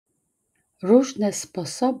Różne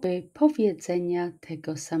sposoby powiedzenia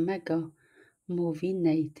tego samego, mówi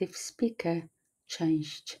Native Speaker,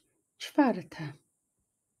 część 4.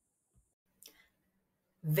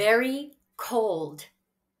 Very cold.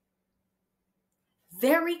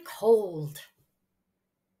 Very cold.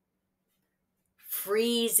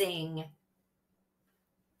 Freezing.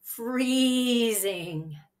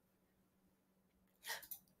 Freezing.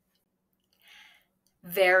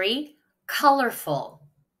 Very colorful.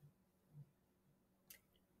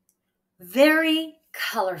 Very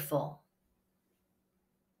colorful.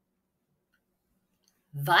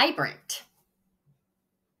 Vibrant.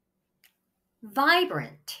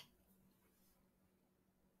 Vibrant.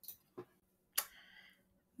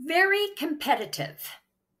 Very competitive.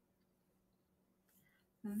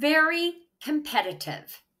 Very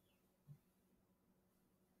competitive.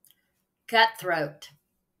 Cutthroat.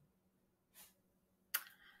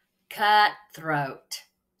 Cutthroat.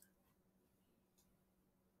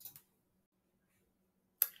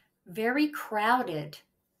 Very crowded.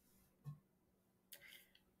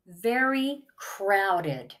 Very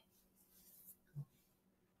crowded.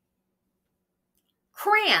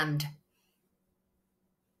 Crammed.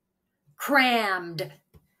 Crammed.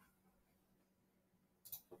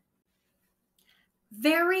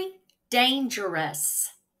 Very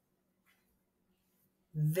dangerous.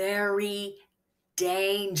 Very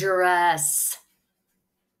dangerous.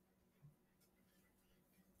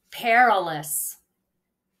 Perilous.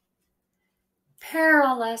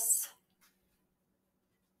 Perilous.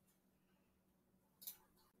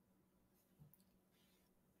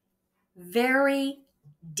 Very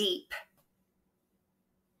deep.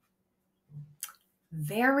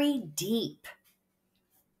 Very deep.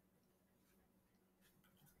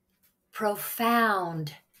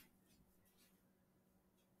 Profound.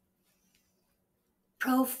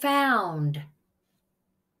 Profound.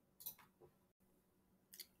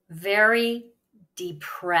 Very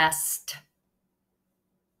depressed.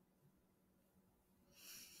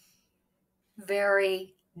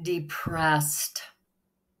 Very depressed.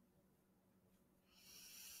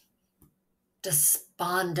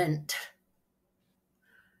 Despondent.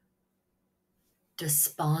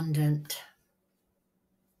 Despondent.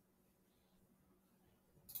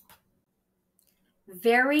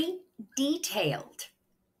 Very detailed.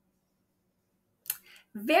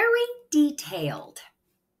 Very detailed.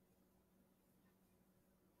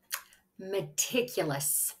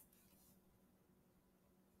 Meticulous.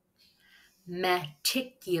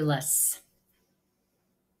 Meticulous.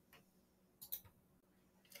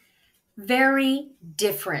 Very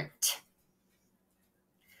different.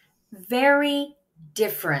 Very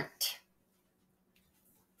different.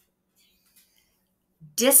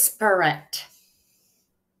 Disparate.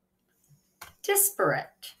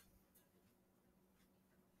 Disparate.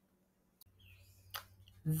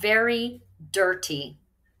 Very dirty.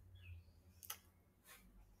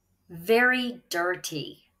 Very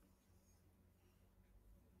dirty.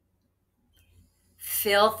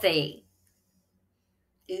 Filthy.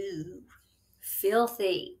 Ooh,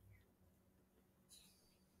 filthy.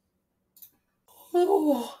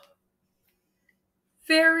 Oh,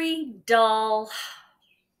 very dull.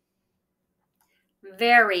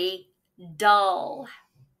 Very dull.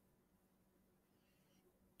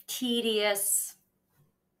 Tedious.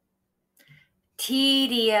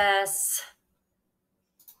 Tedious.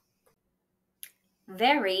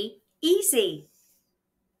 Very easy.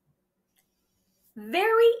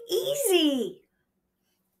 Very easy.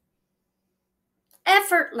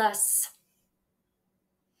 Effortless.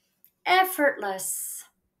 Effortless.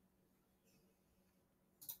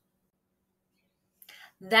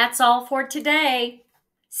 That's all for today.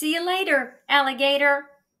 See you later, alligator.